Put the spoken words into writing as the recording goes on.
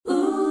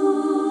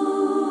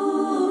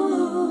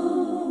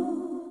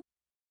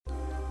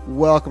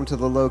Welcome to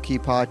the Low Key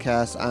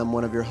Podcast. I'm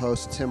one of your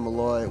hosts, Tim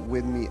Malloy.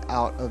 With me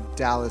out of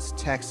Dallas,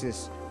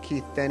 Texas,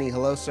 Keith Denny.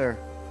 Hello, sir.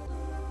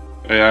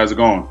 Hey, how's it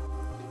going?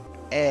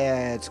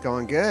 It's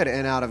going good.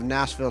 And out of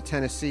Nashville,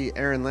 Tennessee,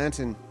 Aaron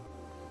Lanton.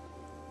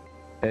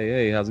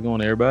 Hey, how's it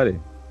going, everybody?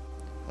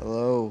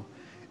 Hello.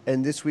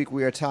 And this week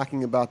we are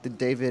talking about the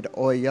David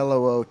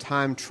Oyelowo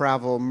time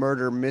travel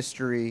murder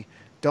mystery,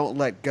 Don't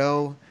Let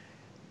Go.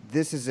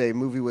 This is a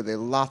movie with a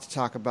lot to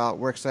talk about.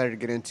 We're excited to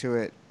get into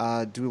it.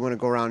 Do we want to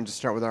go around and just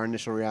start with our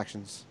initial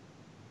reactions?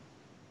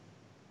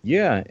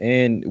 Yeah,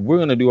 and we're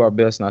going to do our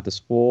best not to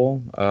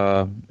spoil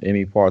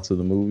any parts of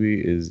the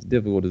movie, as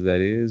difficult as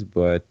that is.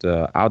 But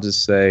I'll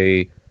just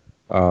say,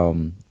 for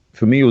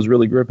me, it was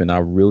really gripping. I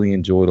really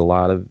enjoyed a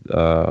lot of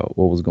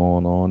what was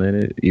going on in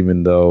it,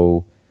 even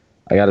though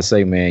I got to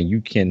say, man,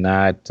 you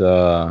cannot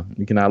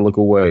look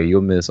away.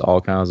 You'll miss all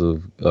kinds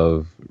of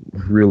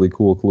really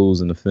cool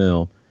clues in the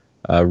film.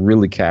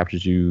 Really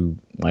captures you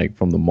like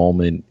from the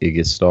moment it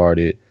gets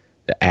started.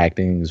 The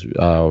acting's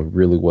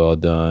really well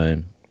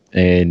done,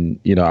 and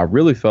I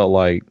really felt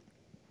like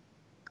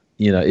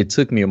it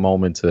took me a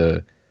moment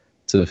to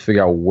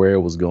figure out where it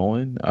was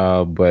going,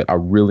 but I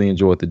really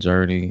enjoyed the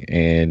journey,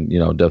 and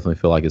definitely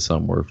feel like it's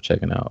something worth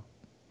checking out.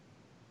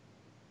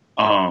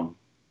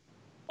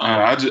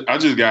 I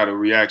just got a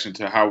reaction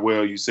to how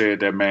well you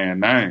said that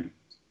man's name.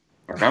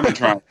 Like, I've been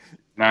trying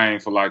name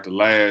for like the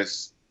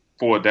last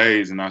 4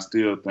 days, and I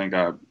still think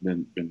I've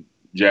been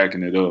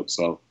jacking it up.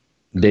 So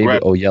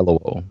David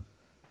Oyelowo.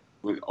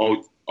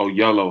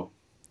 Yellow.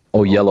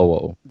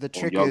 Oyelowo. The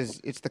trick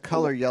is it's the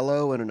color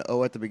yellow and an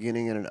O at the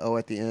beginning and an O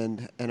at the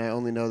end, and I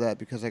only know that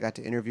because I got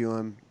to interview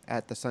him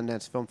at the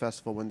Sundance Film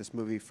Festival when this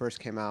movie first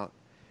came out,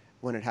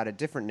 when it had a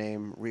different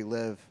name,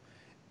 Relive,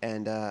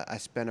 and I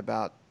spent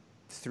about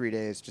 3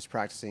 days just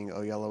practicing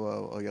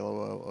Oyelowo,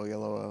 Oyelowo,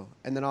 Oyelowo.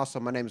 And then also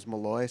my name is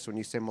Malloy, so when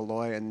you say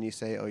Malloy and then you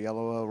say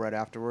Oyelowo right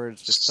afterwards,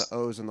 just the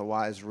O's and the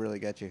Y's really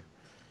get you.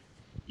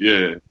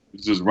 Yeah,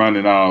 it's just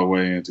running all the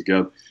way in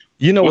together.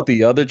 You know what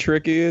the other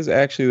trick is,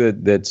 actually,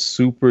 that's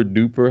super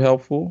duper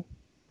helpful?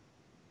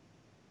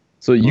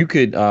 So you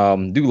could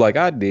do like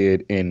I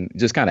did and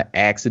just kind of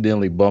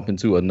accidentally bump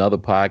into another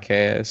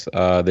podcast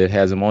that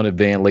has him on it,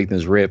 Van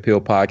Lathan's Red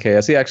Pill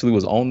podcast. He actually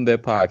was on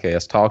that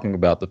podcast talking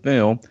about the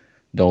film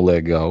Don't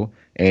Let Go,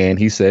 and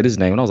he said his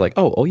name, and I was like,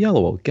 "Oh,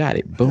 Oyelowo, got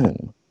it,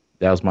 boom."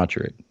 That was my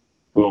trick.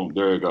 Boom,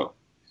 there you go.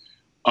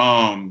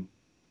 I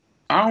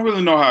don't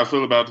really know how I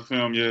feel about the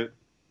film yet.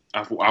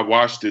 I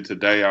watched it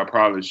today. I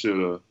probably should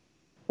have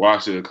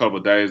watched it a couple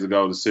of days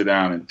ago to sit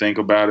down and think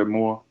about it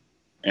more.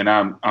 And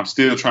I'm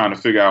still trying to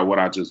figure out what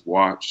I just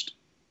watched.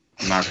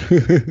 I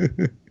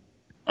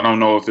don't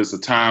know if it's a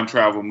time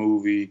travel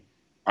movie.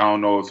 I don't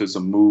know if it's a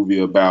movie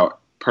about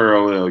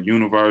parallel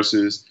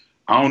universes.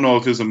 I don't know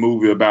if it's a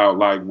movie about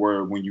like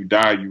where when you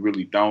die, you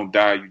really don't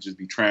die. You just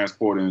be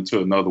transported into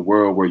another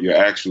world where you're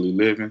actually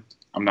living.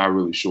 I'm not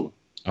really sure.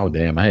 Oh,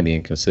 damn. I hadn't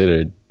even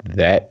considered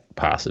that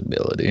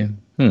possibility.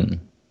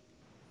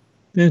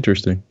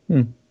 Interesting.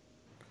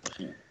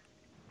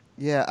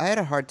 Yeah, I had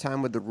a hard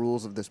time with the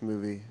rules of this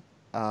movie.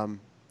 How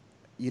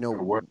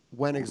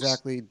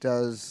exactly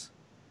does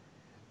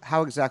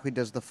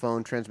the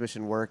phone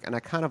transmission work? And I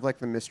kind of like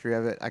the mystery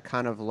of it. I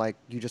kind of like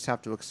you just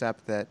have to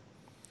accept that.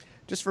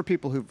 Just for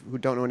people who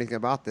don't know anything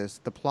about this,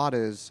 the plot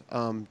is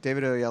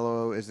David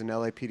Oyelowo is an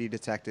LAPD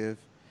detective.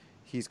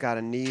 He's got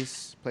a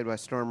niece played by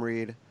Storm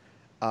Reed,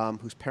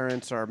 whose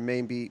parents are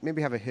maybe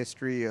have a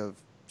history of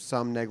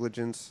some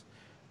negligence.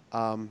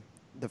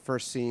 The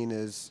first scene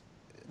is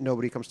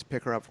nobody comes to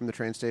pick her up from the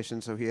train station,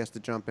 so he has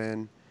to jump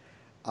in.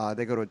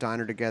 They go to a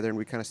diner together, and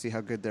we kind of see how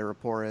good their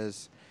rapport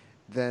is.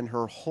 Then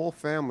her whole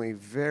family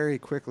very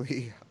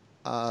quickly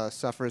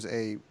suffers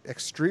a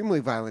extremely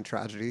violent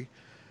tragedy.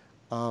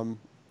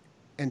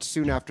 And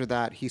soon after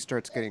that, he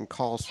starts getting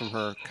calls from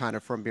her, kind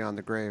of from beyond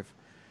the grave.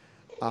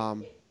 I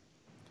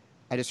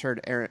just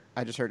heard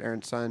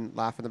Aaron's son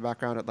laugh in the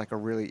background at like a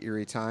really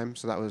eerie time,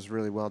 so that was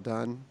really well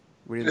done.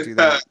 We didn't do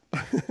that.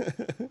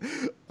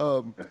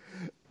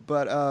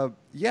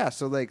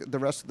 So like the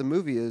rest of the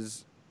movie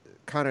is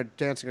kind of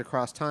dancing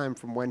across time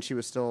from when she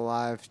was still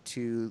alive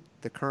to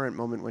the current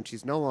moment when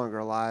she's no longer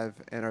alive,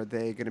 and are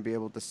they going to be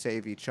able to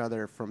save each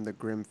other from the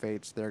grim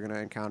fates they're going to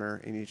encounter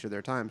in each of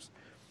their times?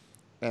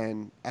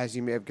 And as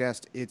you may have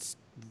guessed, it's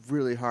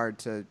really hard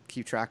to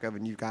keep track of,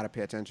 and you've got to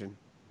pay attention.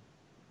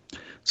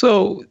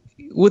 So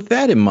with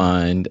that in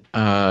mind,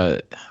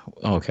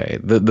 okay,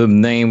 the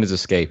name is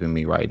escaping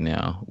me right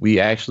now.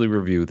 We actually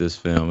reviewed this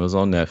film. It was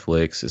on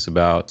Netflix. It's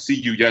about See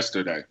You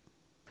Yesterday.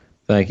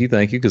 Thank you,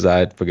 because I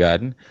had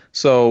forgotten.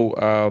 So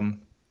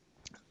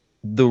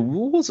the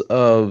rules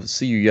of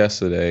See You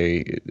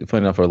Yesterday,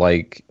 funny enough, are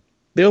like,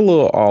 they're a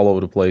little all over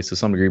the place to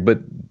some degree, but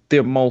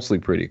they're mostly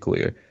pretty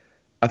clear.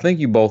 I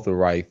think you both are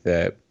right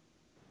that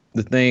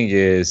the thing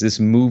is, this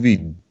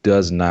movie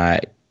it's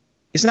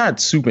not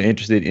super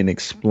interested in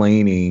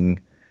explaining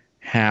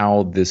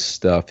how this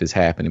stuff is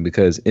happening,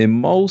 because in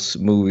most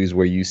movies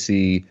where you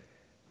see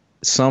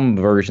some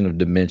version of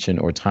dimension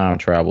or time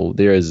travel,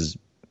 there is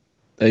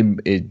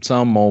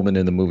some moment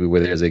in the movie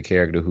where there's a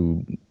character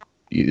who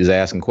is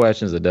asking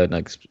questions that doesn't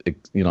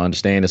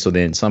understand it. So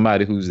then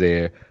somebody who's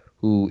there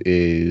who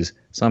is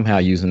somehow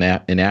using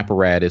an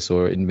apparatus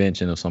or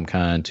invention of some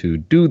kind to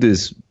do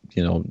this,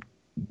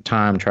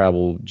 time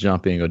travel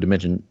jumping or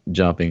dimension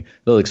jumping,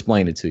 they'll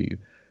explain it to you.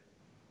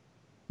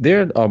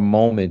 There are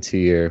moments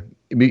here,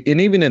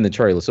 and even in the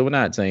trailer, so we're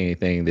not saying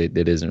anything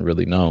that isn't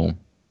really known.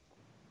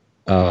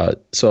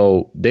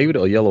 So David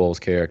Oyelowo's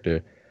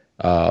character,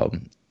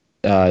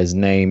 his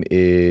name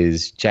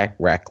is Jack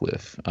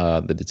Ratcliffe,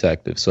 the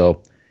detective.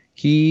 So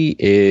he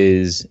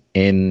is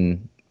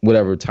in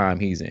whatever time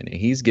he's in, and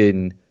he's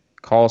getting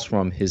calls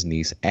from his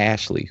niece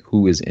Ashley,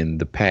 who is in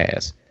the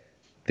past.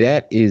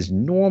 That is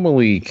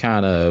normally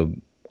kind of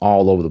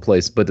all over the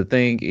place. But the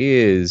thing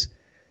is,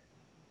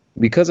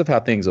 because of how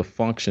things are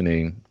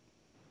functioning,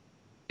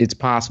 it's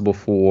possible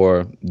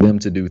for them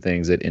to do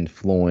things that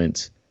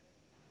influence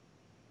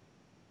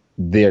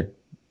both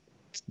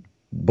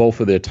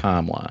of their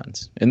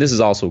timelines. And this is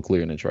also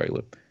clear in the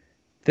trailer.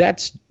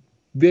 That's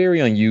very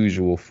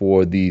unusual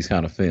for these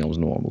kind of films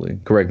normally.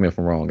 Correct me if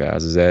I'm wrong,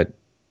 guys. Is that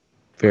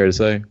fair to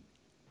say?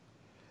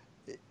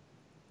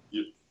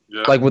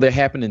 Yeah. Like, where they're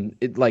happening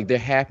at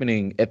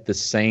the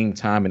same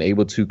time and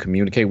able to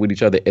communicate with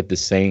each other at the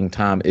same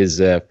time is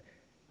I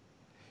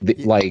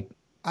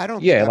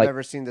don't think I've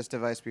ever seen this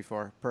device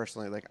before,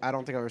 personally. Like, I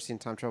don't think I've ever seen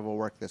time travel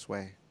work this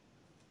way.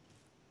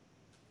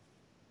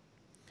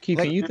 Keith,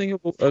 can you think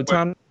of a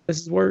time this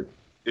has worked?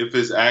 If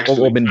it's actually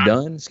or been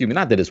done? Excuse me,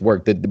 not that it's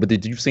worked, but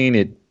did you seen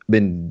it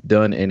been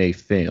done in a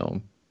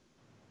film?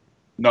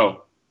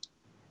 No.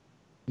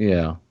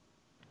 Yeah.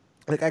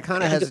 Like, I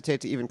kind of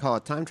hesitate to even call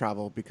it time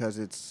travel because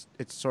it's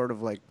sort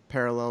of like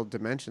parallel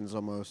dimensions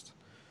almost,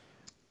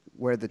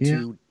 where the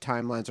two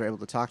timelines are able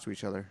to talk to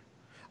each other.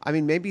 I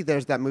mean, maybe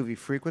there's that movie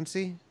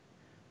Frequency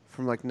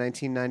from like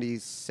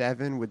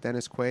 1997 with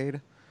Dennis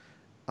Quaid.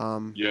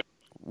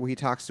 Where he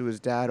talks to his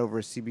dad over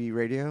a CB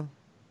radio.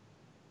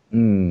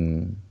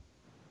 I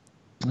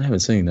haven't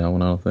seen that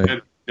one, I don't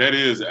think. That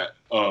is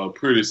a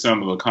pretty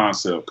similar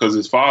concept because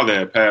his father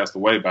had passed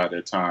away by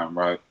that time,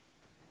 right?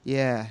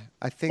 Yeah,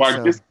 I think so.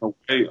 I guess the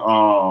way,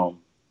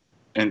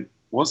 and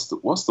what's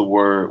the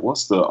word?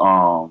 What's the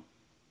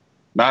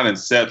not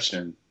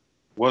Inception?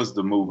 What's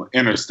the movie?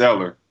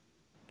 Interstellar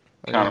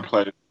kind of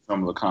played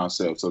some of the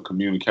concepts of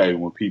communicating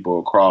with people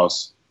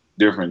across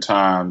different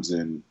times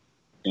and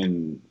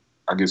in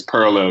I guess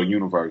parallel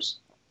universe.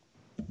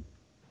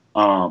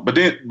 But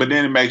then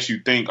it makes you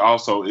think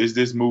also, is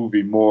this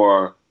movie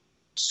more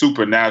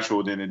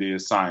supernatural than it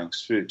is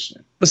science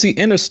fiction? But see,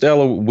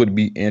 Interstellar would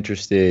be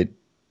interested,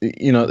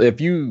 if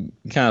you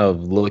kind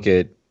of look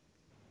at,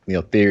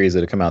 theories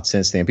that have come out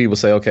since then, people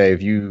say, okay,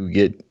 if you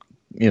get,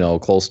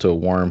 close to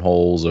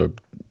wormholes or,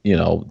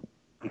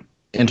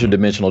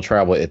 interdimensional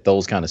travel at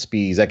those kind of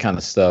speeds, that kind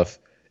of stuff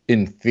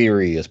in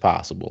theory is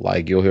possible.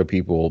 Like, you'll hear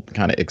people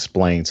kind of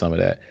explain some of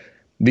that.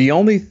 The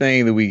only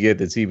thing that we get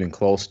that's even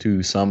close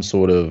to some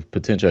sort of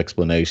potential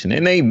explanation,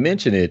 and they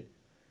mention it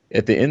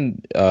at the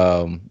end.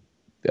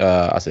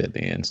 I said at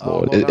the end,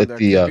 Lord. There could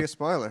be a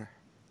spoiler.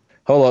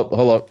 Hold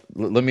up.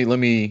 Let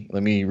me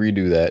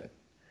redo that.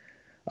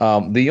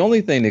 The only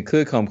thing that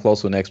could come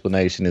close to an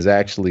explanation is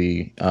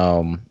actually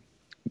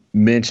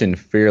mentioned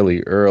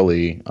fairly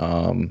early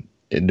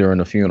during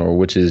the funeral,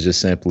 which is just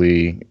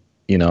simply,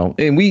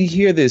 and we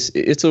hear this.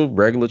 It's a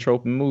regular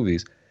trope in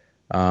movies.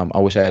 I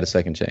wish I had a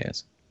second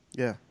chance.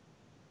 Yeah.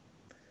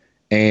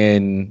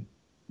 And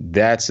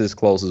that's as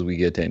close as we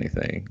get to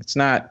anything. It's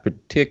not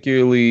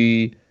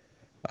particularly,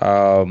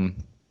 there's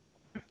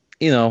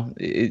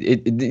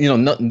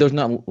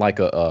not like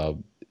a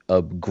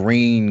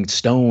green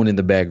stone in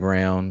the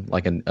background,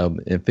 like an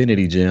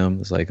infinity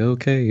gem. It's like,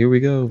 okay, here we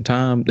go.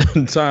 Time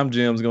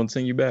gem's going to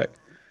send you back.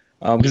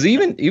 Because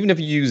even if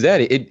you use that,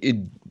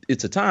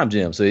 it's a time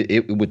gem. So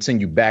it would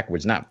send you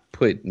backwards, not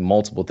put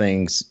multiple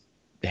things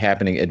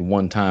happening at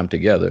one time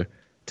together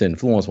to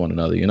influence one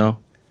another, Yeah,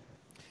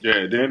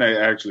 then they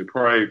actually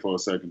pray for a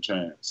second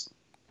chance.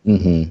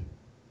 Mm-hmm.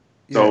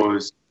 So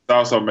it's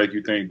also make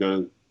you think,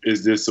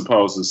 is this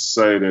supposed to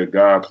say that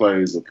God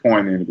plays a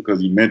point in it because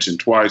he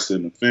mentioned twice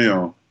in the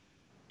film?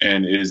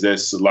 And is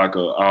this like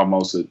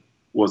almost a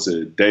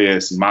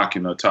Deus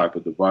Machina type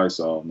of device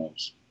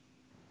almost?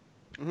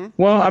 Mm-hmm.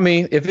 Well, I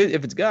mean, if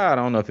it's God, I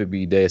don't know if it'd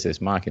be Deus Ex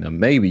Machina.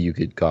 Maybe you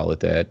could call it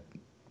that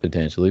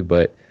potentially,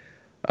 but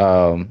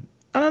I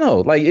don't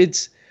know. Like,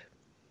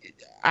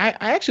 I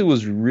actually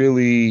was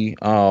really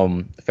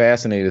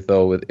fascinated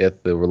though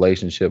at the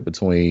relationship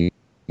between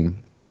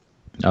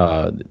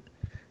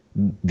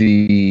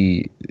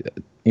the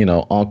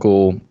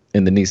uncle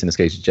and the niece, in this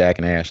case Jack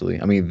and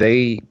Ashley. I mean,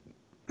 they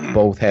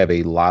both have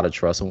a lot of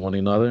trust in one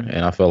another,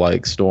 and I feel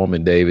like Storm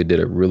and David did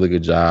a really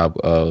good job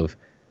of,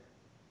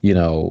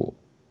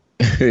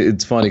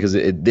 it's funny because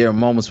there are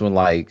moments when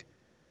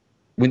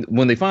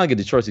when they finally get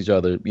to trust each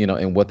other,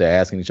 and what they're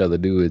asking each other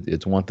to do,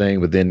 it's one thing,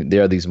 but then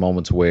there are these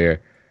moments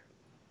where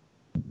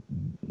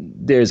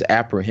there's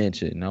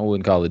apprehension. I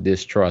wouldn't call it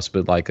distrust,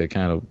 but like a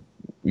kind of,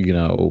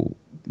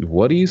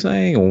 what are you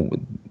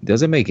saying?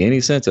 doesn't make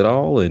any sense at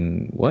all.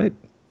 And what?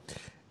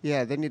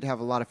 Yeah, they need to have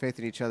a lot of faith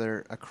in each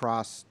other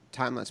across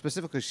timelines.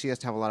 Specifically, she has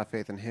to have a lot of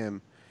faith in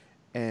him,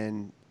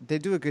 and they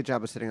do a good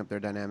job of setting up their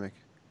dynamic.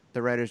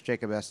 The writers,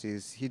 Jacob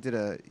Estes, he did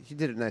a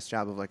nice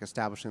job of like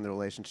establishing the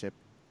relationship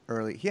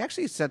early. He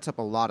actually sets up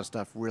a lot of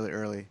stuff really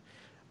early.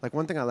 Like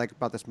one thing I like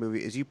about this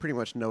movie is you pretty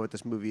much know what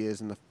this movie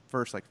is in the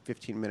first like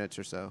 15 minutes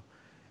or so.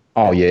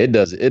 Oh And yeah, it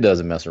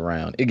doesn't mess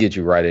around. It gets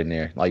you right in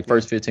there. Like yeah,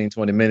 first 15,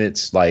 20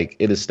 minutes, like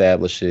it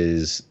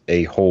establishes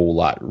a whole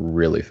lot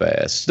really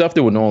fast. Stuff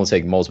that would normally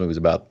take most movies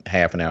about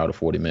half an hour to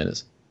 40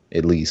 minutes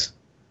at least.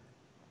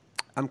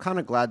 I'm kind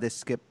of glad they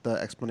skipped the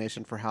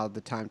explanation for how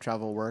the time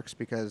travel works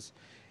because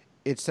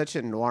it's such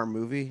a noir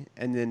movie,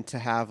 and then to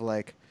have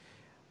like,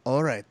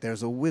 all right,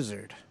 there's a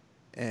wizard,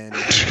 and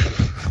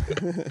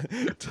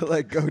to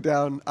like go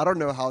down. I don't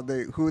know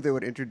who they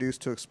would introduce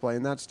to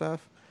explain that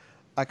stuff.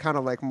 I kind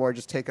of like more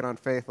just take it on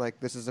faith.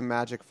 Like this is a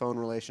magic phone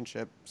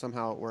relationship.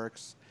 Somehow it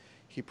works.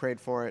 He prayed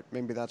for it.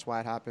 Maybe that's why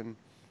it happened.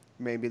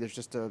 Maybe there's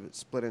just a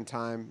split in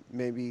time.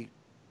 Maybe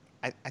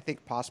I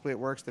think possibly it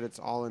works that it's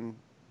all in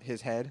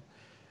his head.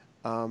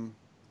 Um,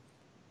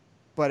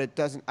 but it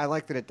doesn't. I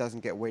like that it doesn't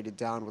get weighted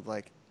down with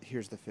like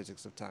here's the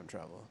physics of time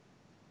travel.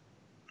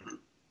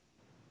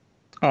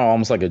 Oh,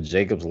 almost like a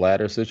Jacob's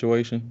Ladder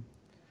situation.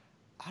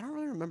 I don't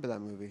really remember that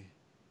movie.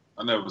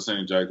 I never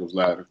seen Jacob's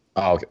Ladder.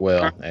 Oh, okay.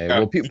 Well, hey,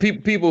 well,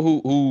 people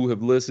who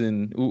have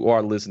listened, who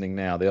are listening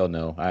now, they'll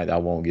know. I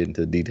won't get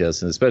into the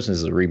details, especially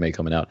since there's a remake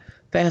coming out.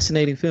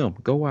 Fascinating film.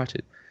 Go watch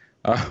it.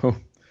 Uh,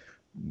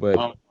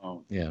 but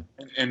yeah,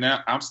 and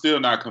now I'm still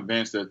not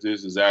convinced that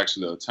this is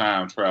actually a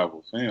time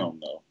travel film,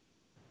 though.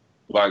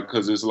 Like,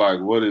 because it's like,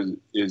 what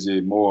is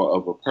it more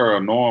of a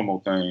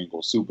paranormal thing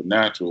or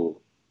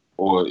supernatural,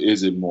 or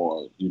is it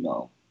more,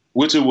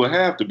 which it would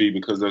have to be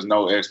because there's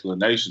no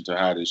explanation to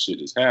how this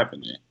shit is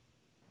happening,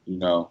 you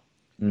know.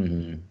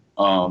 hmm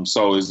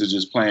So is it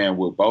just playing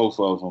with both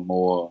of them,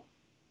 or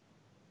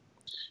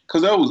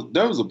because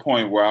there was a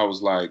point where I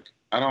was like,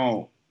 I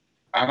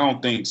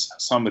don't think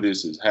some of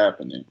this is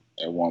happening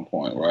at one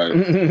point,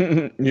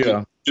 right?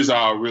 yeah. This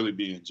all really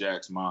be in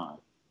Jack's mind,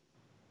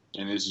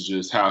 and this is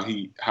just how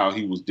he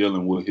was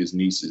dealing with his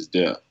niece's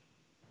death.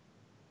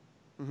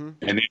 Mm-hmm.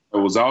 And then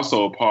there was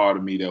also a part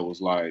of me that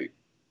was like,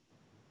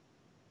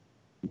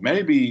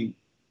 maybe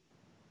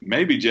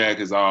Jack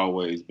has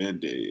always been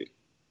dead.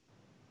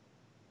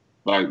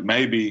 Like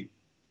maybe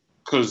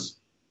because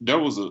there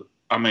was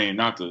there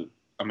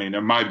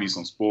might be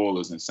some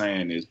spoilers in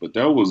saying this, but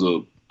there was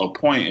a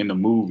point in the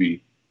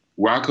movie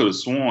where I could have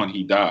sworn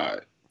he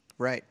died.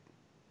 Right.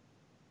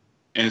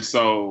 And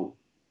so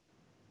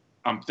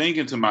I'm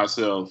thinking to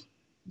myself,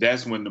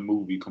 that's when the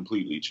movie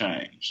completely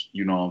changed.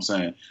 You know what I'm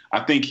saying?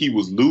 I think he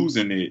was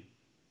losing it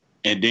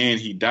and then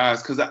he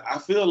dies. Because I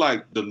feel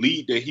like the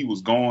lead that he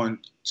was going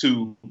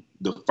to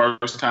the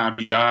first time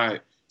he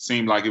died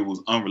seemed like it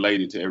was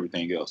unrelated to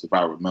everything else, if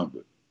I remember.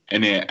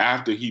 And then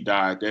after he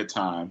died that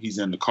time, he's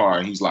in the car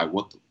and he's like,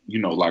 what's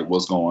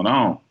going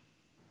on?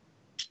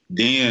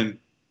 Then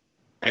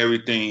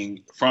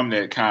everything from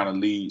that kind of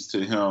leads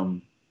to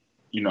him,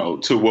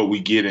 to what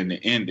we get in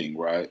the ending,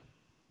 right?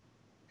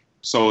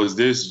 So is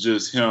this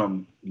just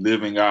him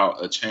living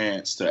out a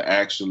chance to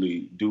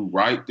actually do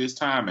right this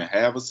time and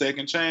have a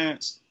second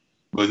chance?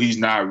 But he's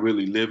not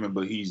really living,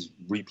 but he's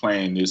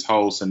replaying this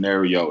whole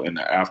scenario in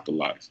the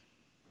afterlife.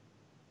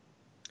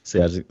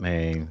 See,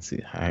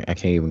 I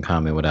can't even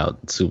comment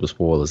without super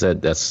spoilers.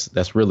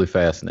 That's really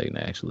fascinating,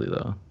 actually,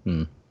 though.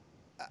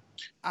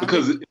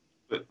 Because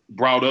it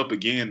brought up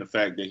again the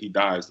fact that he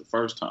dies the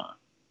first time,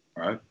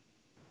 right?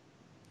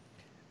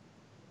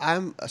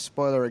 I'm a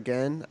spoiler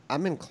again.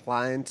 I'm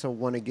inclined to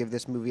want to give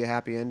this movie a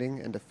happy ending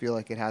and to feel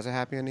like it has a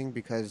happy ending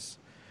because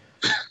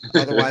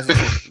otherwise, it's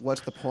like,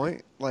 what's the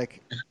point?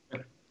 Like,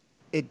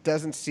 it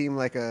doesn't seem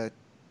like a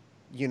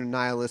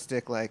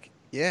nihilistic like,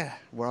 yeah,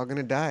 we're all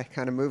gonna die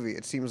kind of movie.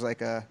 It seems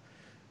like a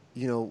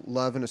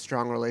love and a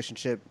strong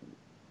relationship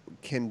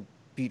can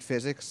beat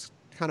physics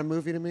kind of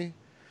movie to me.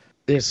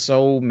 There's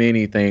so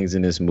many things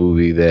in this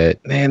movie that,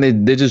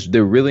 man,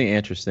 they're really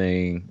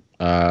interesting.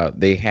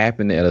 They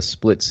happen at a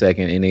split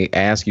second, and they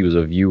ask you as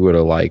a viewer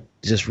to like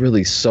just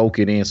really soak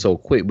it in so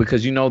quick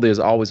because there's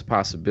always a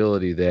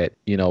possibility that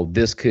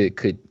this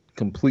could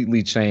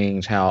completely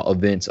change how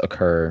events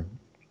occur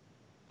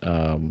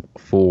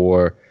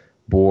for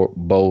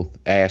both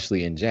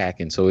Ashley and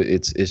Jack, and so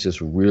it's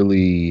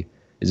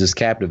just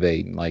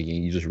captivating. Like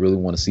you just really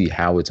want to see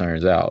how it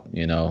turns out.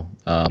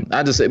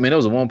 I just, there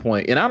was one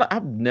point, and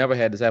I've never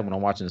had this happen when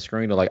I'm watching the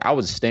screen. Like I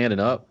was standing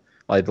up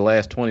like the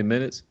last 20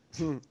 minutes.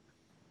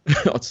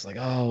 I was just like,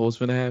 oh, what's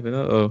gonna happen? I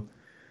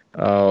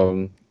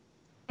don't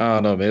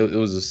know, man. It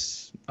was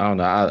just, I don't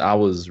know. I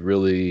was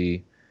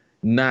really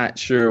not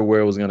sure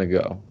where it was gonna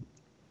go.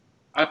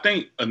 I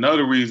think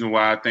another reason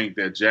why I think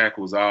that Jack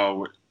was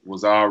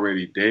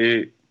already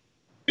dead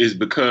is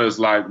because,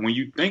 like, when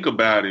you think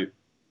about it,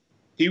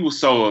 he was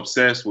so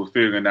obsessed with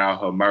figuring out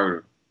her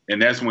murder,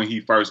 and that's when he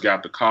first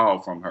got the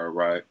call from her,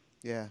 right?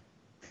 Yeah.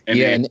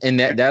 And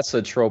that's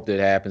a trope that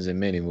happens in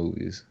many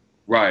movies.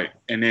 right,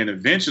 and then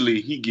eventually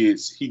he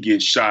gets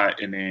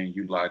shot, and then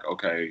you like,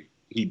 okay,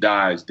 he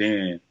dies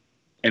then,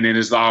 and then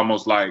it's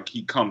almost like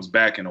he comes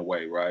back in a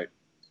way, right?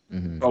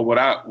 Hmm. So what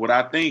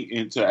I think,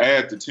 and to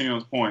add to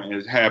Tim's point,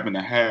 is having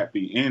a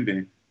happy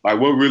ending. Like,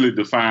 what really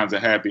defines a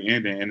happy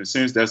ending? In a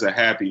sense, that's a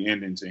happy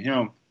ending to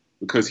him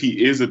because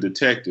he is a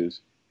detective.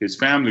 His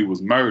family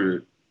was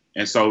murdered,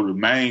 and so the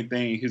main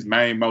thing, his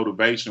main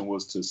motivation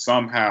was to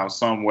somehow,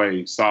 some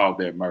way, solve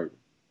that murder.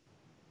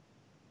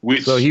 So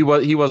Which he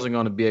wasn't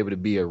going to be able to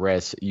be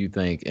arrested, you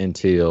think,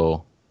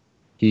 until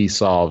he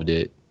solved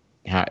it.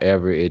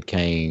 However, it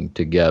came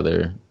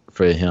together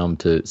for him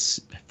to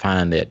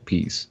find that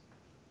peace.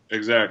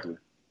 exactly.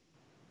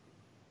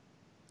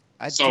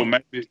 I So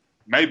do.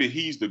 maybe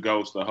he's the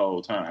ghost the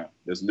whole time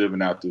that's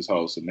living out this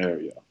whole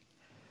scenario.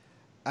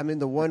 I mean,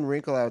 the one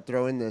wrinkle I would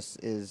throw in this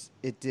is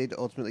it did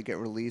ultimately get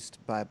released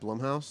by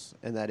Blumhouse,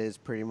 and that is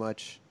pretty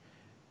much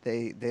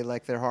they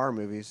like their horror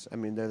movies. I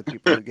mean, they're the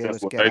people who gave That's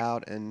us what Get they.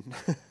 Out and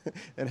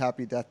and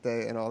Happy Death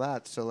Day and all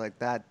that. So like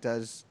that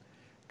does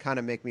kind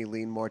of make me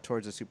lean more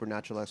towards a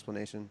supernatural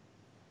explanation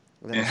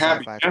than a And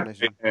Happy sci-fi Death Day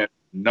explanation. had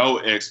no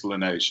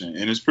explanation,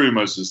 and it's pretty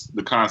much just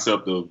the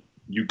concept of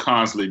you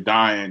constantly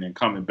dying and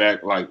coming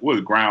back, like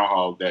what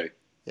Groundhog Day,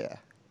 Yeah.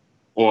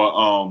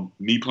 or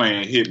me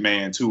playing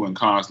Hitman 2 and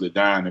constantly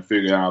dying and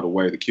figuring out a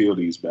way to kill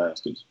these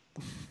bastards.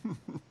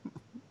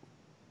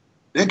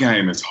 That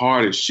game is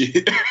hard as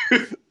shit.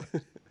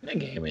 That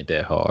game ain't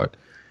that hard.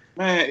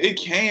 Man, it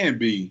can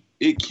be.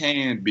 It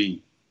can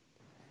be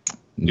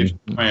if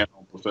you're playing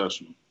on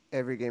professional.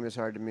 Every game is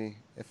hard to me.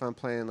 If I'm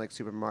playing like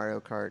Super Mario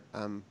Kart,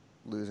 I'm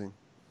losing.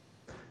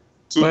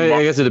 Super Well, Mario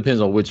I guess it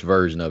depends on which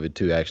version of it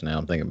too. Actually, now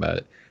I'm thinking about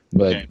it,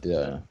 but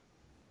game.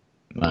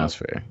 that's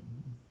fair.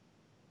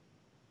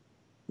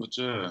 But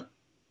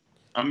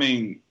I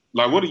mean,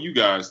 like, what do you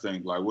guys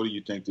think? Like, what do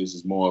you think this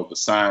is more of a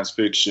science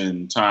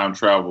fiction, time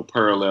travel,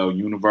 parallel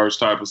universe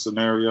type of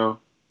scenario?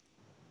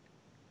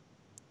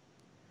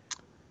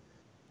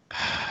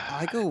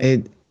 I go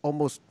It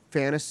almost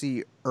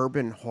fantasy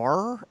urban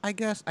horror, I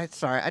guess. I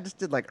just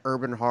did like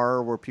urban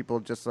horror where people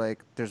just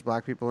like there's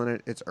black people in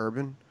it. It's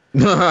urban,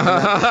 and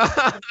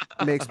that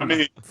makes I me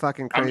mean,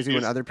 fucking I mean, crazy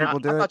when other I people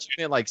do it. thought you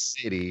meant like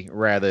city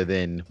rather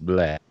than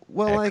black,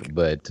 Well, like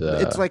but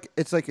it's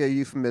like a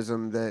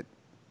euphemism that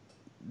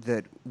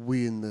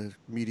we in the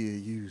media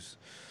use.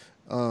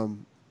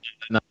 Um,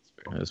 no, that's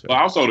fair. That's but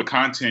fair. also the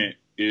content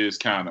is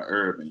kind of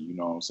urban. You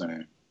know what I'm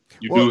saying?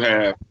 You do well,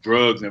 have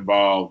drugs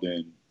involved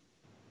and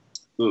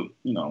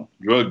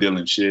drug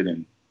dealing shit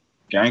and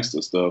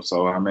gangster stuff.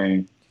 So I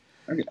mean,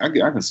 I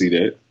can see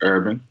that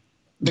urban.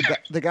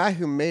 the guy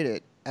who made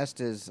it,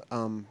 Estes,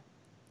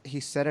 he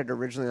set it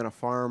originally on a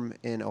farm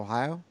in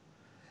Ohio,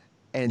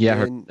 and Yeah, I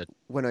heard then that.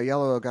 when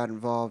Oyelowo got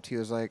involved, he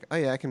was like, "Oh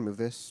yeah, I can move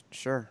this,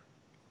 sure."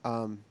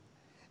 Um,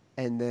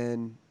 and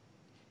then,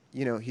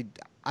 he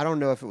I don't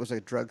know if it was a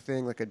drug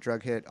thing, like a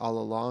drug hit all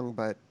along,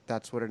 but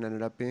that's what it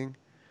ended up being.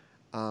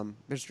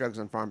 There's drugs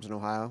on farms in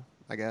Ohio,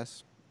 I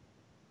guess.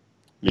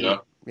 Maybe, Yeah.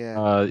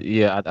 yeah.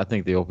 Yeah, I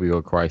think the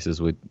opioid crisis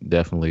would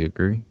definitely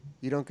agree.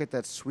 You don't get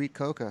that sweet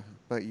coca,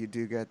 but you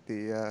do get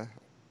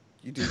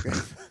you do get.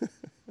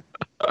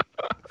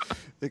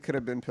 It could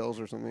have been pills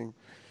or something.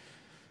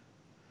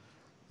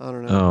 I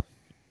don't know. Oh,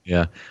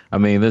 yeah. I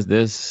mean,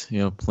 there's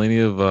plenty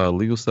of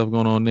legal stuff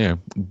going on there,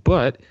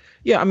 but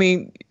yeah, I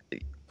mean,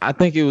 I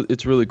think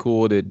it's really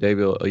cool that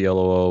David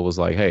Oyelowo was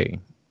like, hey,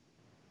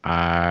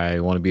 I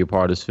want to be a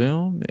part of this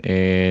film,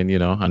 and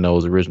I know it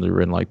was originally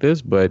written like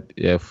this, but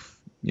if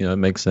it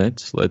makes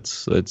sense, let's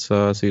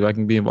see if I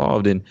can be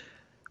involved. And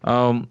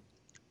um,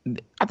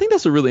 I think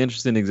that's a really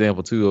interesting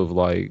example too of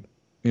like,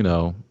 you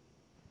know,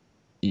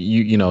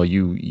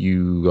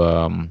 you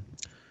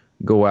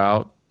go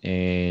out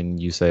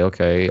and you say,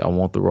 okay, I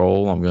want the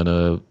role. I'm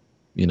gonna,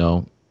 you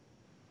know,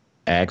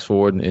 ask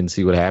for it and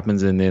see what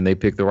happens, and then they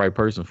pick the right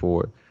person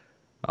for it.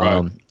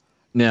 Right.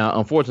 Now,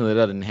 unfortunately,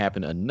 that didn't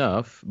happen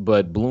enough,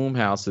 but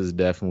Bloomhouse is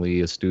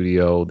definitely a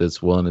studio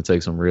that's willing to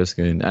take some risk,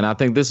 and I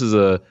think this is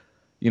a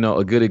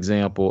good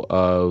example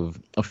of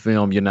a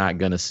film you're not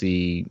going to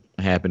see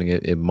happening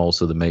at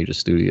most of the major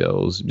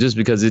studios, just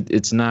because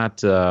it's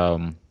not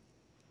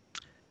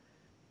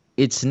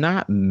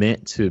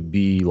meant to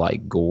be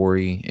like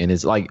gory, and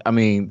it's like, I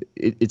mean,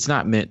 it's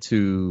not meant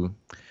to,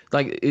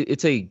 like,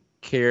 it's a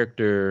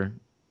character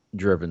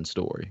driven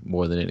story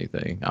more than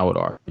anything, I would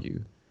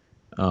argue.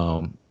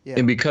 Yeah.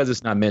 And because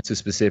it's not meant to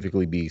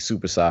specifically be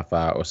super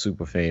sci-fi or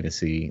super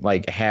fantasy,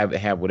 like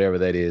have whatever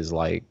that is,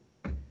 like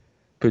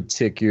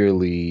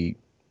particularly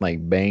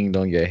like banged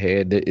on your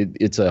head,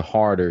 it's a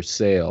harder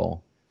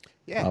sell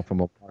Yeah.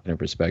 from a marketing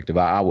perspective.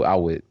 I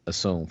would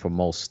assume for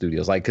most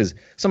studios, like, because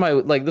somebody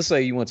like, let's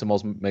say you went to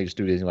most major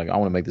studios and you're like, I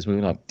want to make this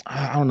movie. Like,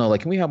 I don't know,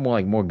 like, can we have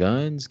more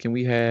guns? Can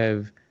we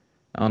have,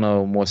 I don't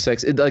know, more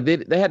sex? Like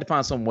they had to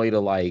find some way to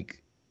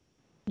like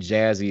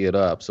jazzy it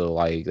up so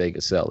like they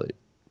could sell it,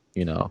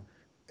 you know.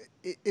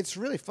 It's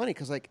really funny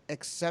because like,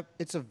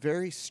 except it's a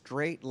very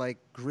straight, like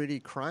gritty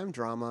crime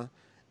drama,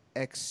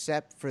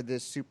 except for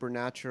this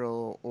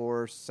supernatural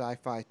or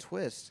sci-fi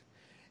twist.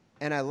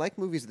 And I like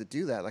movies that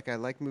do that. Like I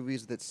like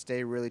movies that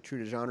stay really true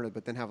to genre,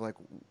 but then have like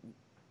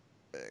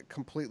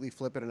completely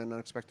flip it in an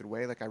unexpected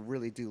way. Like I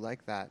really do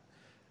like that.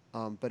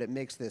 But it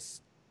makes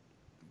this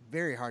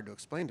very hard to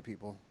explain to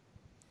people.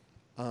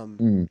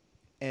 Mm.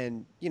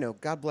 And you know,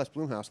 God bless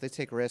Blumhouse. They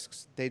take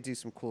risks. They do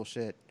some cool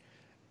shit.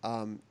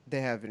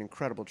 They have an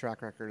incredible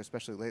track record,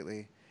 especially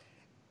lately,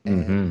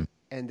 Hmm.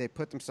 and they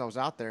put themselves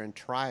out there and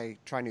try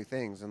new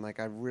things. And like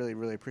I really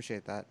really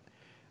appreciate that.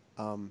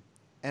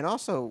 And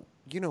also,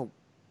 you know,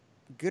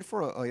 good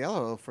for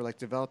Oyelowo for like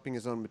developing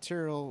his own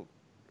material,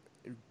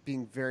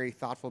 being very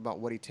thoughtful about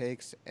what he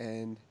takes,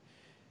 and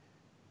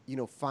you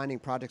know, finding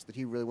projects that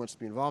he really wants to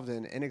be involved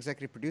in, and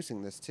executive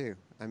producing this too.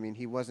 I mean,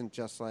 he wasn't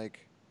just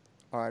like,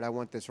 all right, I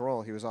want this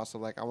role. He was also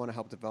like, I want to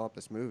help develop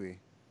this movie.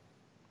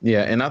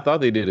 Yeah, and I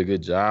thought they did a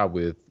good job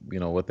with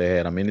what they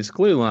had. I mean, it's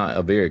clearly not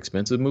a very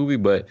expensive movie,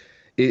 but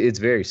it's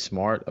very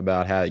smart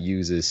about how it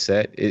uses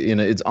set.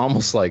 It's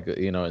almost like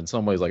in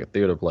some ways like a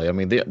theater play. I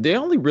mean, they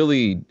only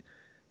really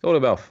go to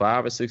about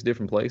 5 or 6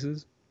 different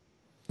places,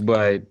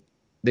 but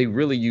they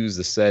really use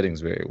the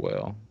settings very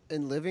well.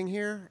 And living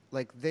here,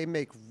 like they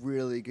make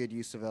really good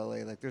use of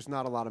LA. Like there's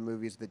not a lot of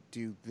movies that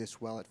do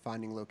this well at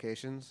finding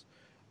locations.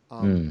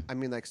 Mm. I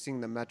mean, like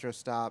seeing the metro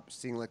stop,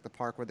 seeing like the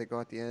park where they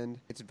go at the end.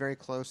 It's very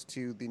close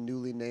to the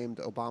newly named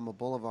Obama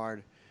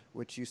Boulevard,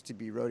 which used to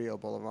be Rodeo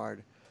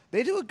Boulevard.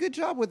 They do a good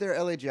job with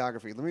their LA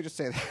geography. Let me just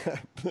say that.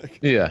 Like,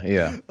 Yeah,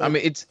 yeah. I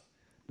mean,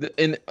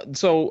 and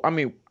so I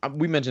mean,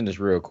 we mentioned this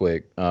real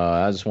quick.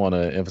 I just want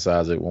to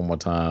emphasize it one more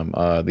time.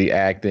 The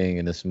acting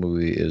in this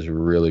movie is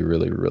really,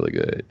 really, really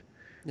good.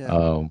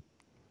 yeah,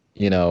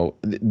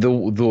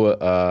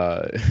 The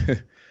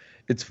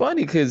it's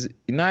funny because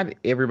not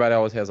everybody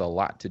always has a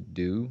lot to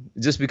do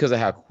just because of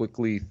how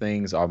quickly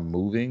things are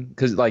moving.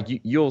 Because like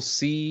you'll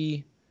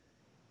see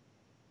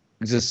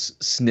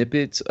just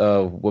snippets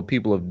of what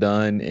people have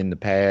done in the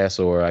past,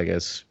 or I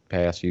guess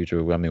past,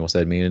 future. I mean, what's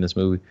that mean in this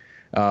movie?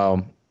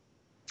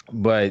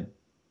 But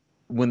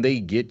when they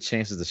get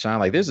chances to shine,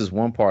 like there's this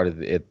one part at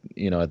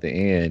the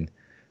end,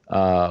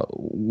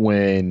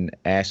 when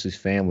Ashley's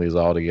family is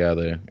all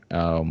together,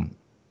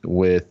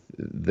 with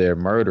their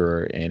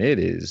murderer, and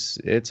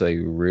it's a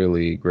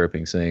really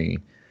gripping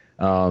scene.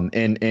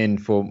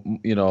 And for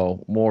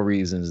more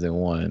reasons than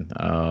one.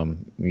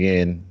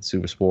 Again,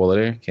 super spoiler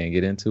there, can't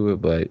get into it,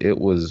 but it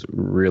was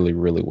really,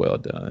 really well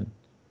done.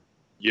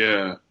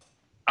 Yeah,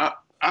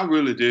 I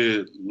really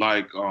did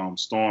like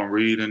Storm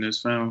Reed in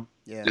this film.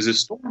 yeah. Is it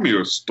Stormy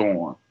or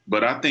Storm?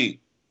 But I think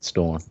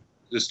Storm.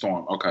 it's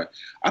Storm. Okay,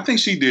 I think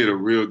she did a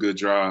real good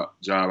job.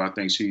 I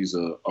think she's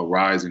a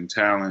rising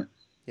talent.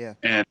 Yeah.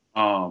 And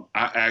I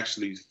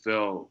actually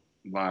felt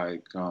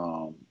like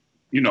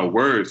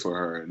worried for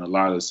her in a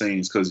lot of the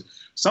scenes, because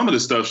some of the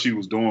stuff she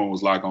was doing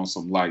was like on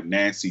some like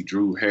Nancy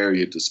Drew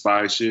Harriet the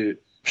Spy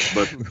shit.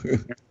 But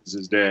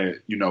is that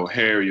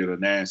Harriet or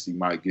Nancy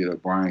might get her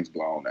brains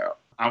blown out.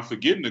 I'm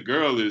forgetting the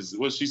girl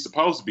she's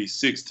supposed to be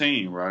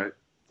 16, right?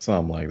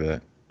 Something like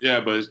that. Yeah,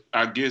 but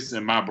I guess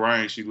in my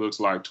brain she looks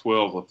like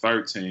 12 or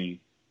 13.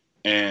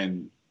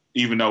 And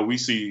even though we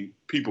see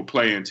people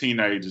playing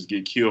teenagers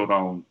get killed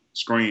on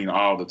screen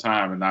all the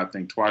time and not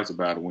think twice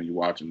about it when you're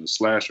watching the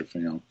slasher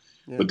film,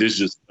 Yeah. but this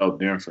just felt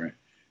different.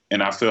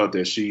 And I felt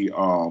that she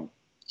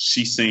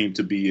seemed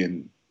to be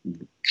in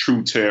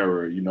true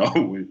terror,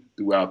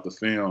 throughout the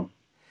film.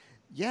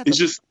 Yeah. It's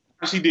just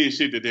she did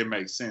shit that didn't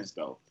make sense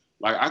though.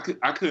 Like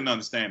I couldn't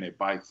understand that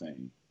bike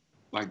thing.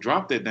 Like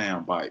drop that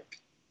damn bike.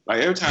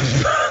 Like every time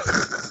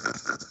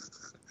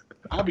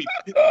I'd be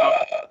pissed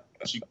off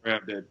she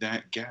grabbed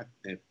that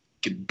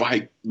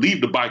bike.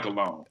 Leave the bike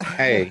alone.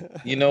 Hey,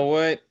 you know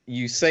what?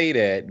 You say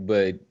that,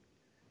 but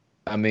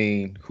I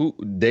mean,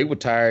 they were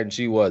tired and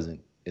she wasn't.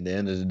 At the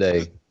end of the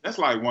day, That's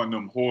like one of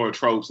them horror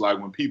tropes. Like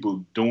when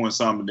people doing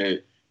something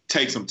that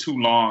takes them too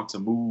long to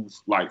move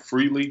like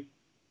freely,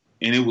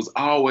 and it was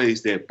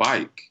always that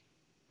bike.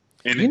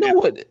 And you know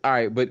what? All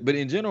right, but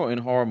in general, in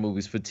horror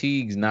movies,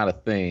 fatigue's not a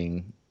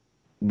thing.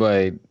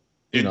 But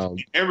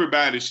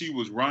everybody she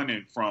was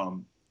running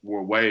from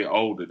were way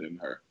older than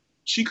her.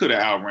 She could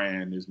have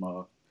outran this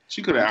mother.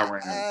 She could have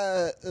outran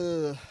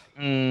her.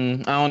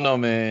 I don't know,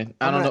 man.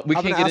 I don't know. We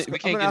can't get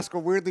it. I'm gonna ask a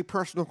weirdly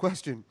personal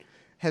question.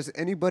 Has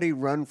anybody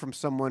run from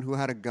someone who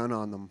had a gun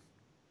on them?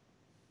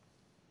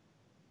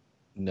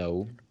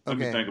 No. Let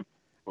me Okay. think about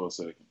it for a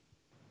second.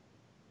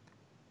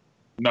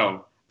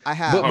 No. I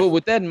have. But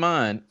with that in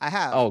mind, I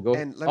have. Oh, go.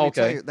 And let me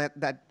tell Okay. you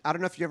that I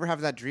don't know if you ever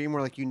have that dream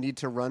where like you need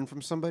to run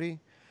from somebody,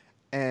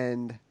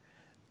 and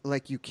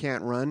like you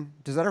can't run.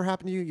 Does that ever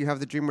happen to you? You have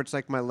the dream where it's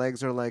like my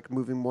legs are like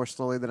moving more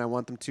slowly than I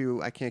want them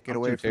to. I can't get I'm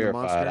away too from the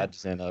terrified. monster. I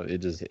just end up. It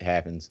just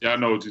happens. Yeah, I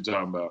know what you're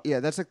talking about. Yeah,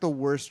 that's like the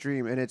worst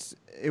dream, and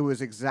it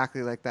was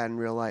exactly like that in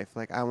real life.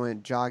 Like I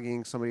went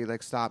jogging, somebody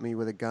like stopped me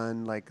with a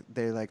gun, like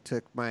they like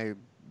took my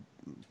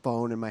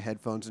phone and my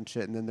headphones and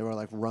shit, and then they were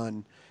like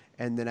run,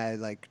 and then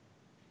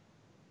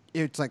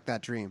it's like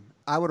that dream.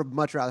 I would have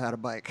much rather had a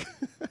bike.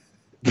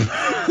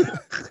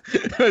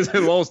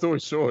 Long story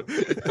short.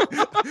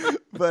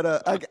 But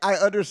I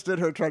understood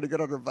her trying to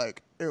get on her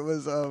bike. It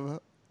was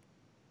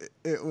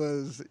It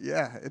was,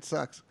 yeah, it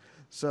sucks.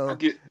 I So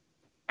get.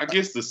 I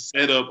guess the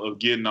setup of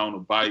getting on a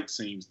bike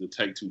seems to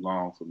take too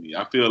long for me.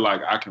 I feel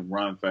like I can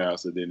run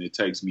faster than it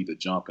takes me to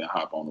jump and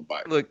hop on a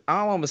bike. Look,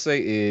 all I'm gonna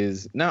say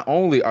is not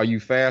only are you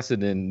faster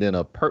than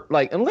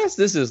like unless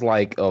this is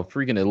like a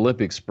freaking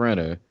Olympic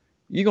sprinter,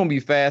 you're gonna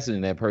be faster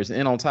than that person.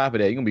 And on top of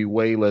that, you're gonna be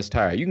way less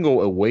tired. You can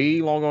go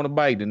way longer on a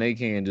bike than they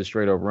can just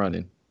straight up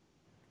running.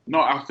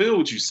 No, I feel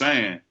what you're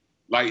saying.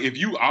 Like if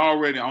you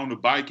already on the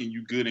bike and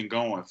you good and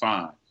going,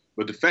 fine.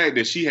 But the fact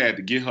that she had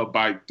to get her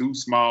bike through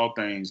small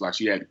things, like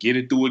she had to get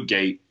it through a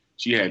gate,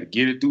 she had to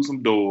get it through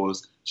some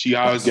doors. She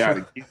always got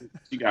to get it.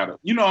 She got to,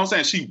 you know what I'm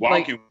saying? She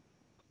walking.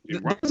 There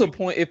was a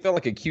point. It felt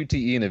like a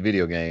QTE in a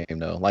video game,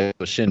 though, like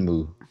a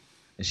Shenmue,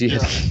 and she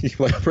had to keep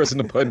like pressing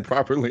the button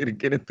properly to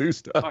get it through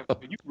stuff. Like, are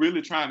you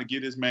really trying to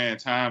get this man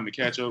time to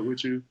catch up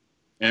with you?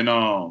 And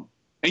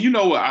you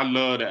know what? I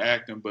love the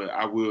acting, but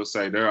I will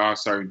say there are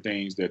certain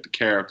things that the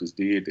characters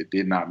did that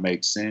did not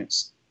make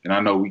sense. And I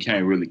know we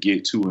can't really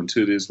get too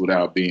into this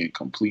without being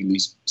completely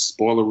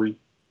spoilery.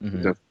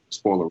 Mm-hmm.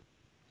 Spoilery.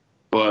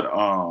 But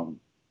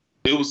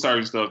it was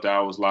certain stuff that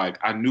I was like,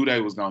 I knew they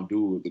was gonna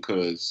do it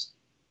because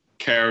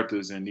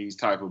characters in these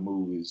type of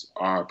movies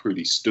are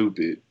pretty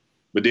stupid.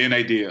 But then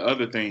they did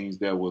other things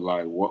that were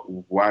like, what?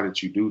 Why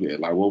did you do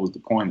that? Like, what was the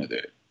point of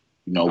that?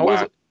 You know,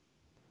 why?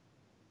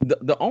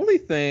 The only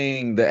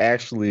thing that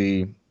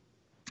actually,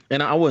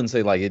 and I wouldn't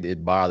say like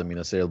it bothered me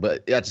necessarily,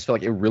 but I just felt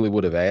like it really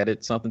would have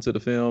added something to the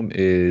film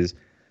is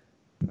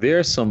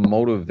there's some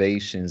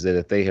motivations that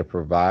if they had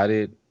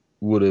provided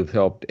would have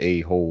helped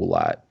a whole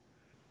lot.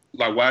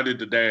 Like, why did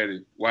the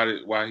daddy?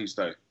 Why he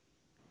stay?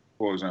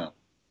 For example,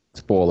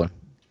 Spoiler.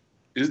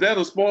 Is that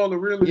a spoiler?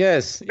 Really?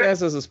 Yes,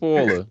 it's a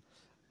spoiler.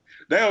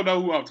 They don't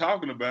know who I'm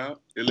talking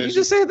about. You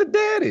just said the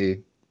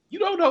daddy. You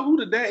don't know who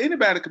the dad.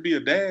 Anybody could be a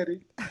daddy.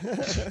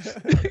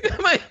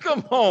 Man,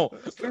 come on.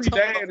 Three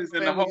daddies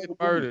in the whole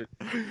murdered.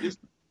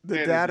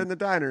 The dad in the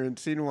diner in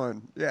scene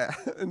 1. Yeah,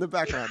 in the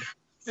background.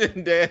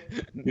 Dad.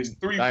 It's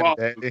three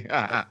fathers. You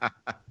know what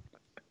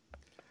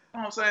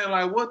I'm saying?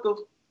 Like, what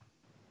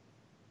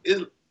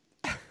the?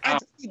 I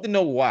just need to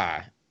know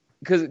why.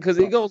 Because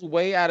it goes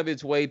way out of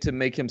its way to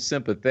make him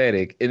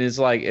sympathetic, and it's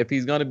like if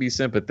he's gonna be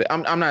sympathetic,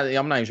 I'm not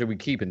even sure we're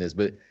keeping this,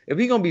 but if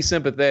he's gonna be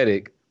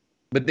sympathetic,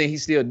 but then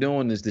he's still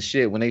doing the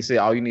shit when they say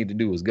all you need to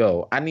do is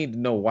go, I need to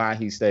know why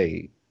he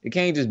stayed. It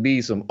can't just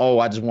be some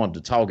I just wanted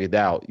to talk it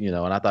out, and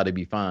I thought it'd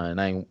be fine.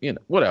 I ain't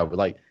whatever.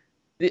 Like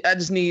I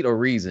just need a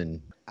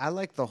reason. I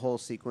like the whole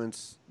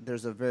sequence.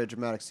 There's a very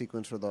dramatic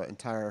sequence where the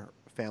entire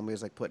family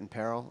is like put in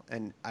peril,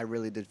 and I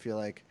really did feel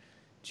like,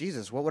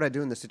 Jesus, what would I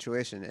do in this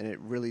situation? And it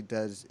really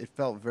does. It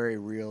felt very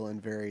real and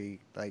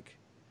very like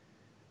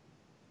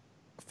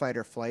fight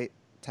or flight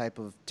type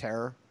of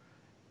terror.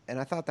 And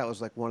I thought that was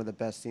like one of the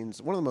best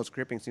scenes, one of the most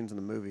gripping scenes in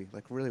the movie.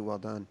 Like really well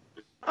done.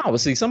 Oh, but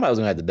see, somebody was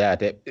gonna have to die at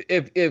that.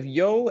 If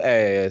your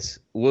ass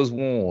was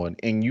warned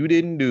and you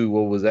didn't do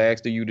what was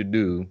asked of you to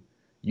do,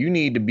 you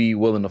need to be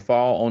willing to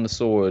fall on the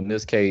sword. In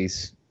this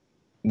case,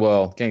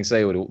 well, can't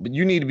say what, but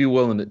you need to be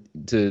willing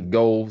to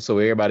go so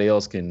everybody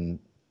else can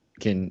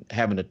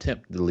have an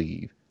attempt to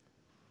leave.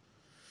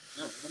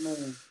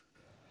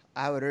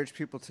 I would urge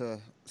people to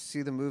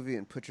see the movie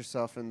and put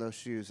yourself in those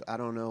shoes. I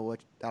don't know what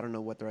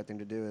the right thing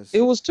to do is.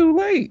 It was too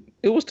late.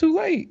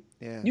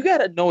 Yeah. You got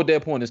to know at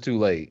that point it's too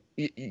late.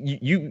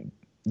 You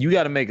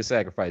got to make a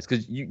sacrifice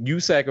because you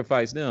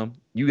sacrifice them.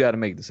 You got to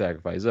make the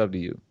sacrifice. It's up to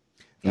you.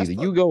 Either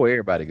you go or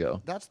everybody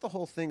go. That's the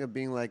whole thing of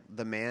being like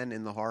the man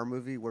in the horror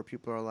movie where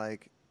people are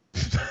like,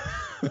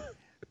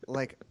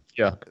 like,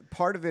 yeah.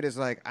 Part of it is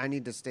like, I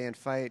need to stay and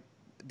fight.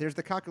 There's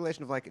the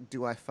calculation of like,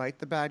 do I fight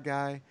the bad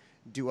guy?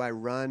 Do I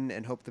run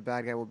and hope the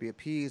bad guy will be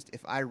appeased? If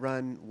I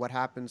run, what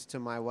happens to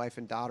my wife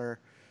and daughter?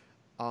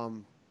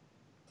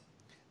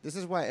 This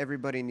is why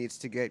everybody needs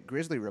to get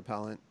grizzly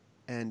repellent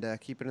and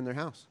keep it in their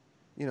house.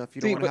 If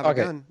you don't want to have a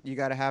gun, you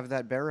got to have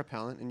that bear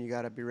repellent and you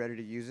got to be ready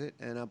to use it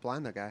and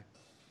blind the guy.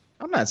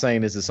 I'm not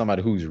saying this is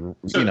somebody who's,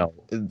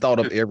 thought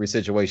of every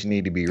situation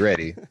need to be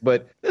ready.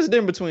 But there's a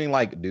difference between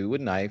like do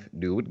with knife,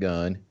 do with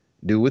gun,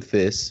 do with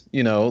fists.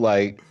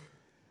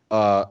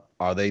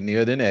 Are they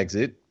near an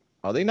exit?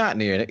 Are they not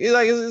near it?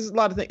 It's a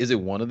lot of things. Is it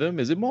one of them?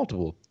 Is it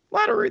multiple? A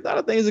lot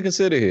of things to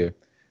consider here.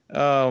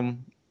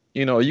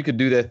 You could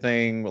do that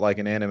thing like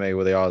an anime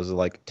where they always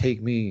like,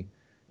 take me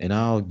and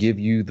I'll give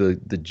you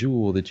the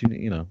jewel that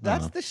you know.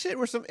 That's the shit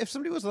where if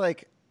somebody was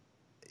like,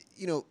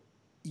 you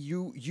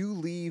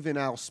leave and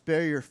I'll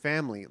spare your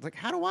family. Like,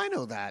 how do I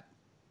know that?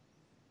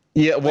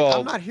 Yeah, well,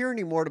 I'm not here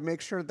anymore to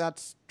make sure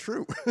that's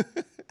true.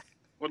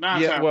 Well,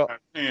 9 times out of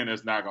 10,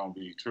 it's not going to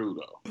be true,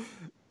 though.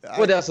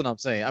 Well, that's what I'm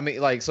saying. I mean,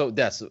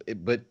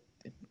 but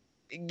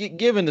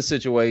given the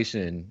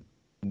situation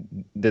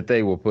that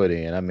they were put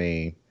in, I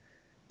mean,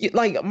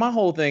 like my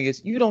whole thing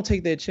is you don't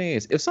take that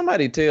chance. If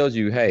somebody tells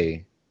you,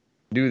 hey,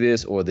 do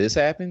this or this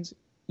happens,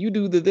 you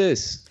do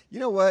this. You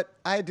know what?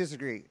 I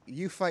disagree.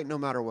 You fight no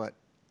matter what.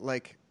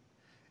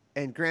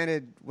 And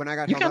granted, when I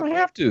got you kind of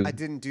have to. I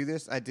didn't do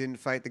this. I didn't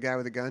fight the guy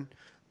with a gun.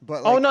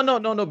 But Oh like,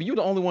 no! But you're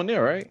the only one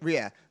there, right?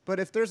 yeah. But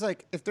if there's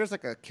like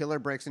a killer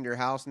breaks into your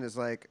house and is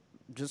like,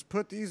 just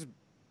put these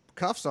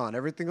cuffs on,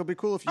 everything will be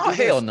cool if you Oh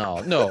do hell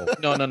this. no!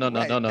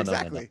 Right,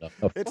 exactly.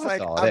 No, It's fuck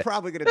like all I'm that.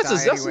 probably gonna That's die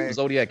some anyway.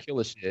 Zodiac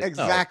killer shit. No.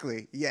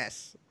 Exactly.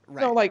 Yes.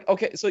 Right. Like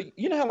okay, so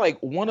you know how like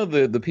one of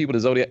the people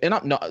that Zodiac and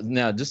I'm not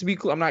now just to be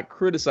clear, I'm not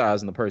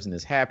criticizing the person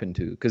this happened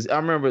to because I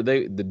remember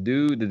the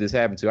dude that this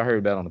happened to, I heard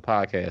about it on the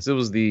podcast. It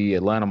was the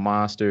Atlanta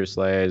Monster /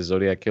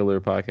 Zodiac Killer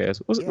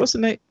podcast. Yeah. What's the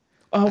name?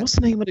 What's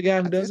the name of the guy who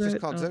I think does it's just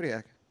that? called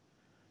Zodiac.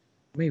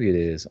 Maybe it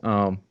is.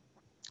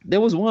 There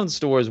was one of the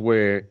stories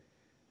where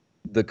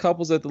the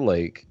couple's at the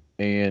lake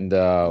and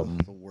The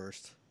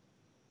worst.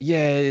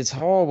 yeah, it's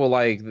horrible.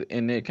 Like,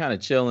 and they're kind of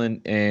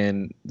chilling,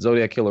 and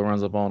Zodiac Killer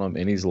runs up on them,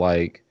 and he's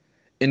like,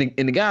 and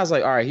the guy's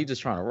like, all right, he's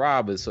just trying to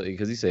rob us, so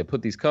because he said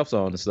put these cuffs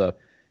on and stuff,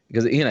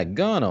 because he had a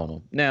gun on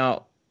him.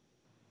 Now,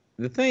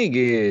 the thing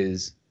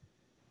is,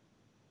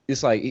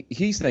 it's like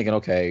he's thinking,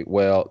 okay,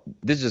 well,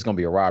 this is just gonna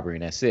be a robbery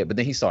and that's it. But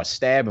then he starts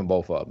stabbing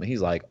both of them, and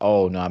he's like,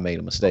 oh no, I made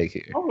a mistake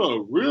here.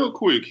 Hold up, real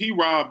quick. He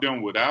robbed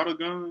them without a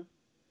gun?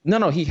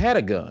 No, he had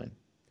a gun.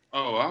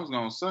 Oh, I was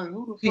gonna say,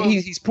 who the fuck?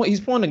 He's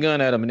pointing a gun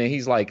at him, and then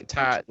he's like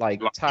tied. He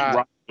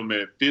robbed them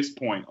at fist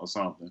point or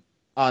something.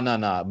 Oh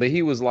no! But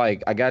he was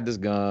like, "I got this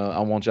gun. I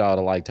want y'all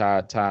to like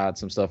tie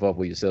some stuff up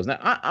with yourselves." Now,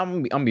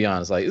 I'm be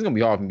honest. Like, it's gonna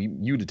be hard for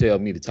you to tell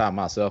me to tie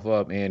myself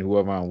up and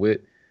whoever I'm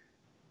with.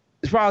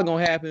 It's probably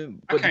gonna happen.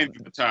 I can't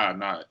do the tie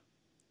knot.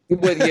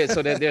 But yeah,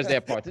 so there's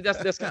that part.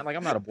 That's kind of like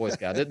I'm not a Boy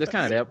Scout. That's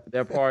kind of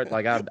that part.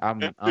 Like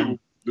I'm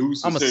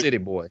a city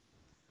boy.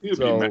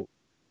 So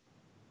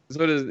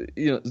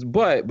there's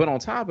but on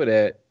top of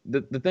that,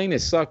 the thing that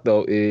sucked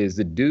though is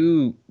the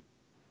dude,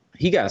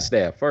 he got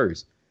stabbed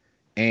first.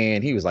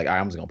 And he was like,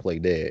 I'm just going to play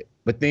dead.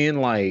 But then,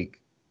 like,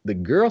 the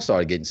girl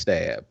started getting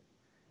stabbed.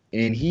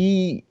 And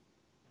he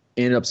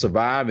ended up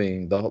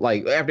surviving.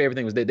 Like, after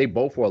everything was dead, they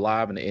both were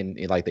alive.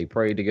 And like, they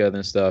prayed together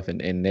and stuff.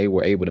 And they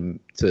were able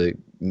to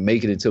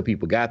make it until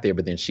people got there.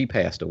 But then she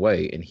passed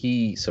away. And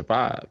he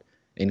survived.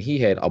 And he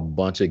had a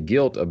bunch of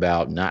guilt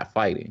about not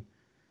fighting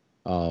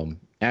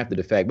after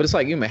the fact. But it's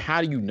like, you know,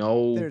 how do you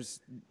know?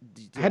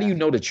 How do you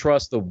know to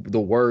trust the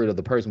word of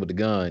the person with the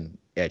gun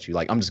at you?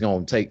 Like, I'm just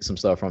gonna take some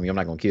stuff from you. I'm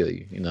not gonna kill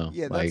you. You know?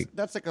 Yeah, like,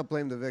 that's like a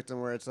blame the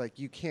victim, where it's like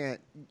you can't.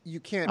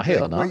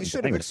 Hell no. Well, you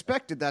should have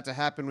expected that to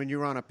happen when you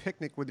were on a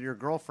picnic with your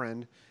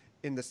girlfriend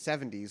in the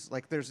 70s.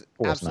 Like, there's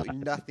absolutely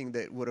nothing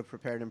that would have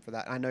prepared him for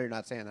that. I know you're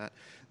not saying that.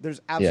 There's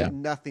absolutely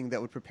nothing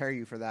that would prepare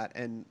you for that.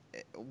 And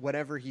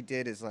whatever he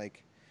did is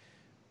like,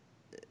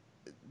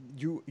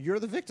 you're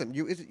the victim.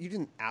 You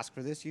didn't ask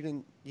for this. You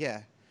didn't.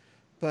 Yeah,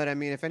 but I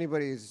mean, if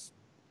anybody's.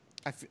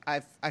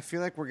 I feel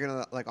like we're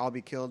gonna like all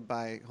be killed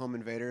by home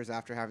invaders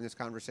after having this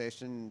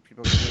conversation.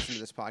 People are gonna listen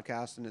to this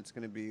podcast, and it's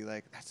gonna be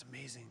like, that's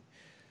amazing.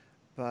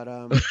 But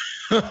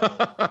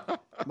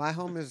my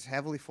home is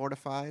heavily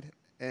fortified,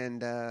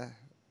 and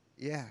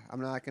yeah, I'm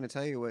not gonna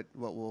tell you what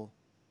will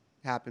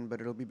happen, but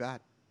it'll be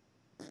bad.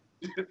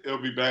 It'll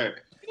be bad.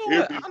 You know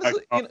what?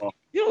 Honestly,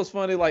 you know what's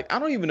funny? Like, I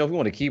don't even know if we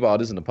want to keep all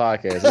this in the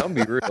podcast. I'm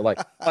gonna be real. Like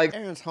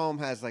Aaron's home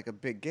has like a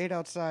big gate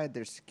outside.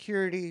 There's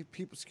security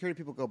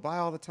people go by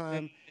all the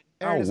time.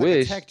 I Aaron is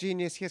wish. like a tech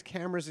genius. He has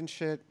cameras and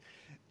shit.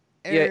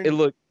 Aaron,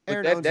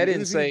 that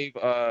didn't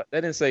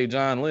Uzi. save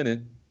John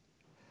Lennon.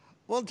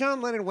 Well,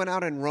 John Lennon went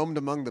out and roamed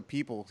among the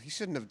people. He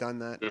shouldn't have done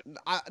that.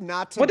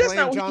 Not to But that's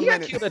blame not. John He got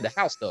Lennon. killed at the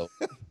house though.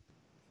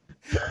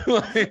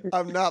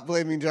 I'm not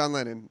blaming John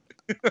Lennon.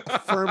 I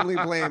firmly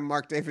blame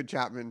Mark David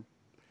Chapman.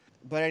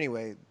 But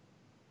anyway,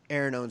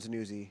 Aaron owns an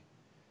Uzi.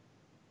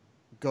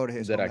 Go to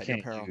his that home I at your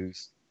can't peril.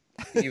 use,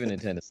 even in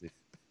Tennessee.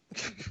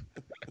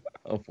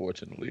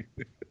 Unfortunately.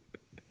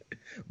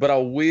 But I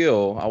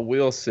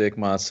will sick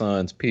my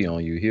son's pee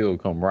on you. He'll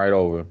come right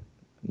over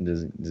and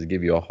just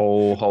give you a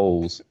whole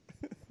hose.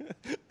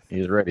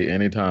 He's ready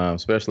anytime,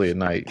 especially at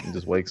night. He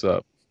just wakes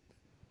up.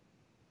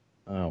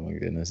 Oh my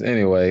goodness.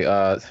 Anyway,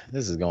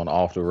 this is going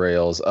off the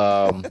rails.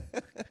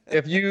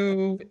 If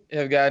you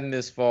have gotten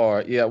this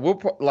far, yeah,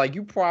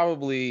 you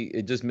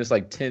probably just missed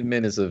like 10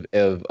 minutes of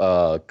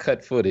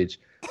cut footage.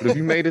 But if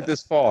you made it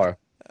this far,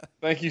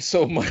 thank you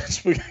so much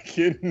for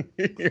getting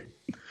here.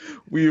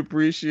 We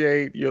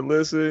appreciate your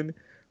listen.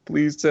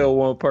 Please tell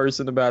one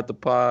person about the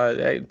pod.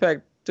 Hey, in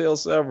fact, tell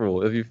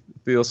several if you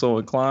feel so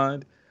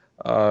inclined.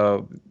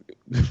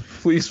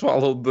 Please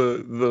follow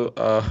the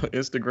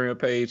Instagram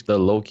page, the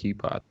Low Key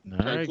Pod.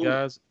 All right,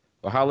 guys.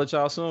 We'll holler at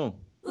y'all soon.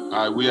 All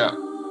right, we out.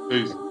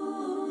 Peace.